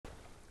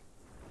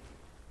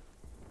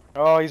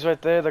Oh, he's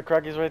right there. The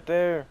Crocky's right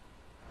there.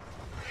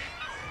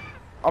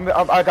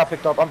 I got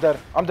picked up. I'm dead.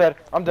 I'm dead.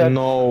 I'm dead.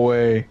 No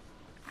way.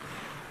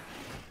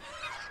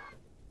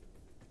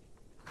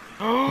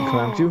 He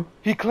clamped you?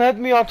 He clamped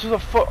me onto the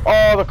foot.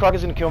 Oh, the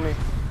Crocky's gonna kill me.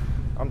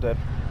 I'm dead.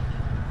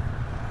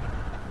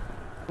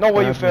 No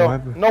way you fell.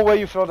 No way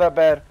you fell that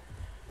bad.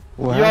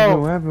 What Yo,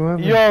 happened? What happened? What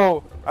happened?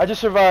 yo, I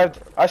just survived.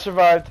 I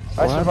survived.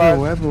 I survived.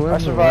 What happened? I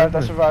survived.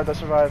 I survived. I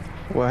survived.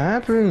 What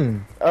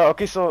happened?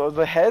 Okay, so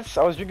the heads,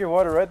 I was drinking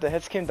water, right? The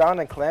heads came down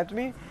and clamped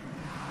me.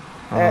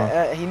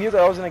 And he knew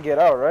that I was gonna get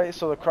out, right?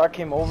 So the Croc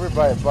came over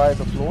by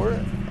the floor,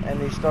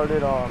 and they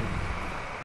started